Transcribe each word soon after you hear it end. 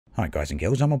Hi guys and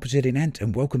girls, I'm Opposite Ant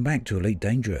and welcome back to Elite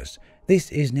Dangerous.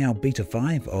 This is now Beta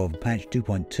 5 of patch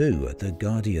 2.2, The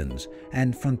Guardians,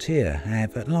 and Frontier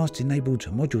have at last enabled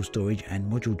module storage and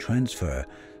module transfer.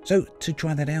 So to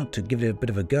try that out, to give it a bit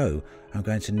of a go, I'm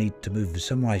going to need to move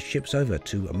some of my ships over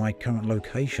to my current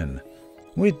location.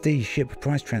 With the ship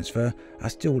price transfer, I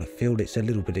still feel it's a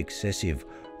little bit excessive.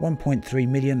 1.3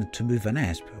 million to move an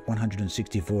ASP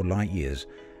 164 light years,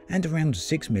 and around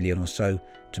 6 million or so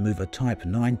to move a Type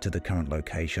 9 to the current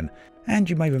location. And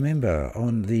you may remember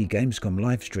on the Gamescom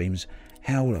live streams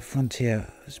how Frontier,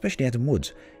 especially Adam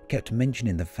Woods, kept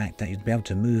mentioning the fact that you'd be able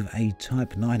to move a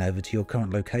Type 9 over to your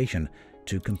current location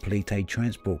to complete a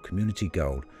transport community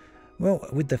goal. Well,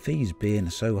 with the fees being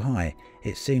so high,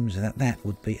 it seems that that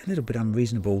would be a little bit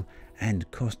unreasonable and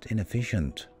cost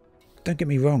inefficient. Don't get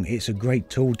me wrong, it's a great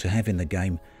tool to have in the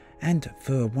game, and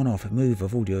for a one-off move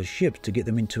of all your ships to get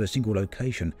them into a single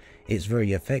location, it's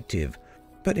very effective.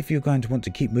 But if you're going to want to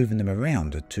keep moving them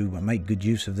around to make good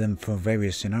use of them for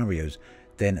various scenarios,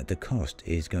 then the cost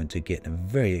is going to get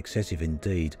very excessive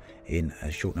indeed in a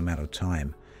short amount of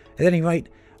time. At any rate,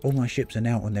 all my ships are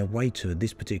now on their way to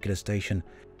this particular station,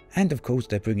 and of course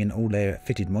they're bringing all their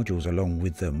fitted modules along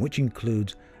with them, which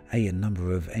includes a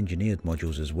number of engineered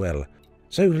modules as well.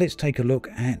 So let's take a look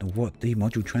at what the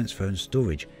module transfer and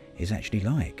storage is actually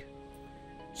like.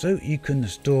 So you can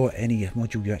store any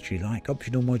module you actually like,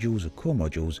 optional modules or core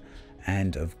modules,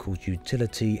 and of course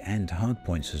utility and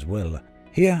hardpoints as well.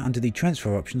 Here under the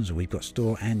transfer options we've got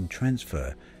store and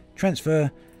transfer. Transfer,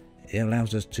 it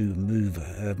allows us to move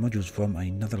modules from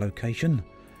another location,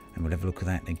 and we'll have a look at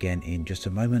that again in just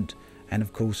a moment. And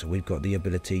of course we've got the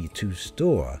ability to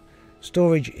store.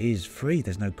 Storage is free,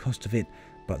 there's no cost of it,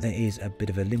 but there is a bit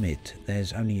of a limit.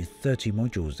 There's only 30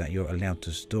 modules that you're allowed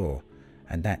to store,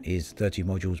 and that is 30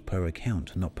 modules per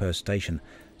account, not per station.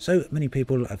 So many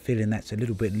people are feeling that's a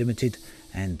little bit limited,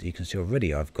 and you can see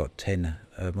already I've got 10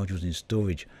 modules in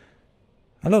storage.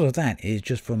 A lot of that is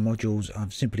just from modules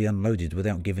I've simply unloaded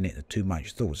without giving it too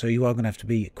much thought, so you are going to have to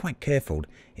be quite careful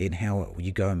in how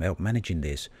you go about managing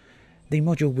this. The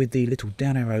module with the little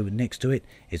down arrow next to it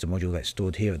is a module that's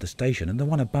stored here at the station, and the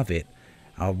one above it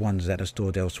are ones that are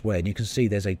stored elsewhere, and you can see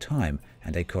there's a time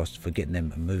and a cost for getting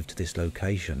them moved to this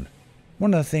location.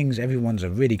 One of the things everyone's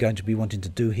really going to be wanting to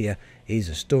do here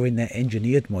is storing their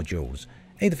engineered modules,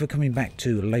 either for coming back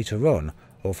to later on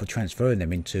or for transferring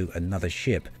them into another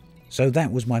ship. So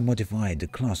that was my modified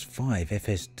class 5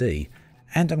 FSD,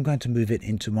 and I'm going to move it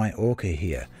into my Orca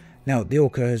here. Now the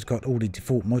Orca has got all the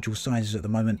default module sizes at the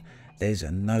moment. There's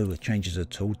no changes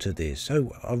at all to this,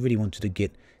 so I really wanted to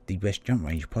get the best jump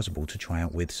range possible to try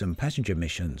out with some passenger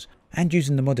missions, and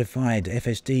using the modified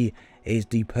FSD is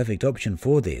the perfect option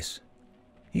for this.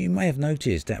 You may have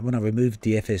noticed that when I removed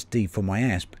the FSD from my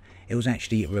ASP, it was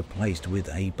actually replaced with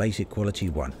a basic quality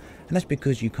one, and that's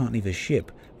because you can't leave a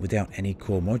ship without any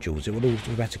core modules. It will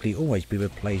automatically always be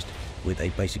replaced with a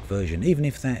basic version, even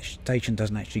if that station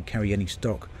doesn't actually carry any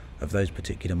stock of those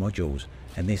particular modules,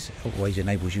 and this always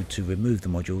enables you to remove the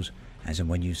modules as and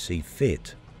when you see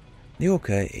fit. The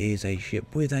Orca is a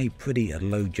ship with a pretty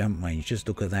low jump range. Just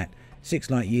look at that,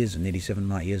 6 light years and nearly 7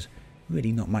 light years,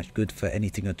 really not much good for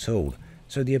anything at all.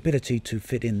 So the ability to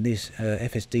fit in this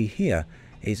FSD here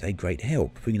is a great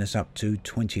help, bringing us up to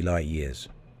 20 light years.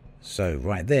 So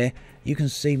right there you can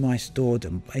see my stored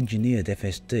engineered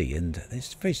FSD, and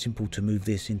it's very simple to move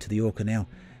this into the Orca now.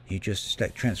 You just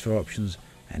select transfer options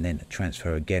and then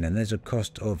transfer again, and there's a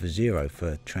cost of 0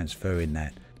 for transferring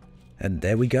that. And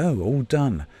there we go, all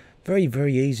done. Very,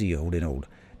 very easy all in all.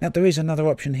 Now there is another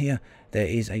option here. There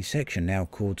is a section now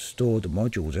called stored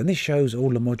modules, and this shows all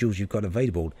the modules you've got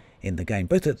available in the game,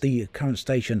 both at the current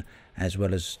station as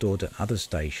well as stored at other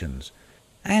stations.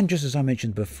 And just as I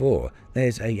mentioned before,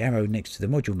 there's a arrow next to the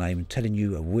module name telling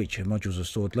you which modules are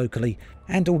stored locally,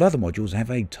 and all other modules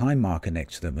have a time marker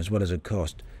next to them as well as a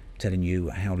cost, telling you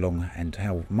how long and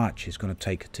how much it's going to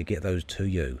take to get those to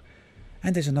you.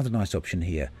 And there's another nice option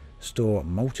here, store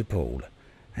multiple,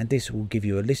 and this will give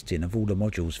you a listing of all the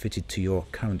modules fitted to your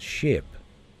current ship.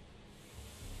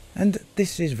 And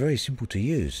this is very simple to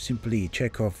use. Simply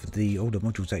check off all the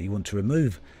modules that you want to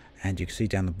remove, and you can see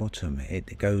down the bottom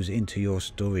it goes into your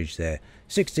storage there.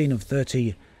 16 of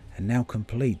 30 and now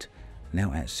complete,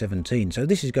 now at 17. So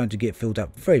this is going to get filled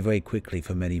up very, very quickly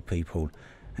for many people.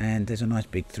 And there's a nice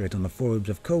big thread on the forums,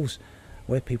 of course,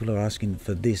 where people are asking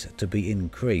for this to be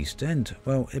increased, and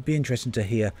well, it'd be interesting to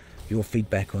hear your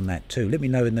feedback on that too. Let me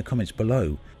know in the comments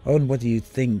below on whether you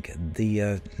think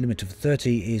the limit of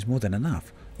 30 is more than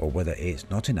enough or whether it's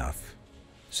not enough.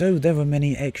 So there are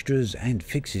many extras and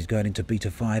fixes going into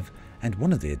Beta 5, and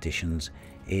one of the additions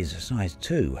is size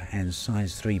 2 and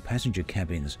size 3 passenger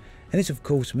cabins, and this of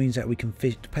course means that we can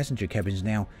fit passenger cabins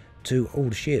now to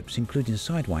all ships, including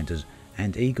Sidewinders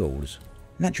and Eagles.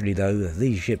 Naturally though,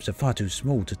 these ships are far too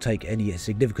small to take any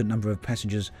significant number of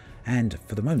passengers, and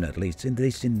for the moment at least in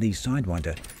the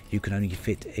Sidewinder, you can only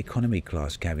fit economy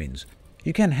class cabins.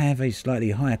 You can have a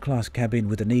slightly higher class cabin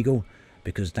with an Eagle,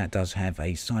 because that does have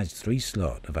a size 3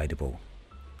 slot available.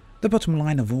 The bottom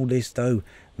line of all this though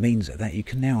means that you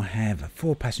can now have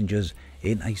 4 passengers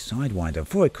in a Sidewinder,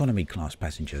 4 economy class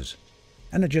passengers.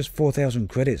 And at just 4,000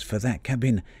 credits for that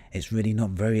cabin, it's really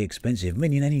not very expensive,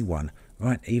 meaning anyone,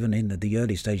 right, even in the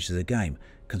early stages of the game,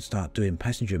 can start doing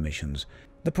passenger missions.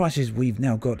 The prices we've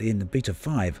now got in Beta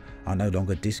 5 are no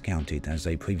longer discounted as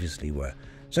they previously were.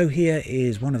 So here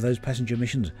is one of those passenger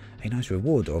missions, a nice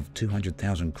reward of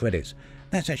 200,000 credits.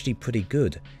 That's actually pretty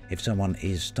good if someone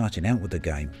is starting out with the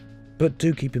game. But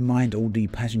do keep in mind all the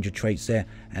passenger traits there,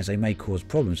 as they may cause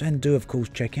problems, and do of course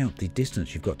check out the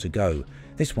distance you've got to go.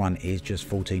 This one is just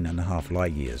 14.5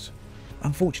 light years.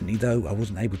 Unfortunately though, I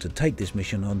wasn't able to take this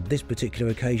mission on this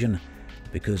particular occasion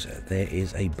because there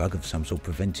is a bug of some sort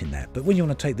preventing that. But when you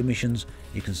want to take the missions,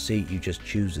 you can see you just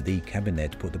choose the cabin there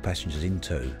to put the passengers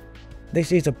into.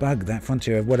 This is a bug that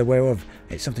Frontier are well aware of.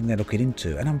 It's something they're looking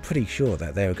into, and I'm pretty sure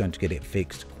that they are going to get it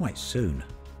fixed quite soon.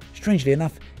 Strangely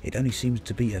enough, it only seems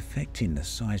to be affecting the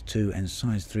size 2 and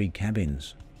size 3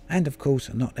 cabins. And of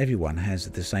course, not everyone has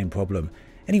the same problem.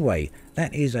 Anyway,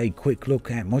 that is a quick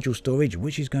look at module storage,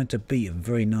 which is going to be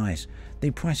very nice.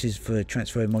 The prices for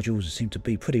transfer modules seem to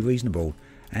be pretty reasonable,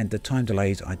 and the time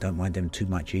delays, I don't mind them too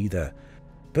much either.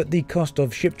 But the cost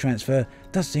of ship transfer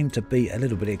does seem to be a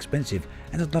little bit expensive,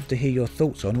 and I'd love to hear your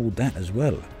thoughts on all that as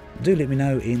well. Do let me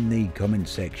know in the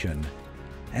comments section.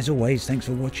 As always, thanks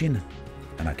for watching,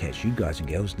 and I'll catch you guys and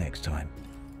girls next time.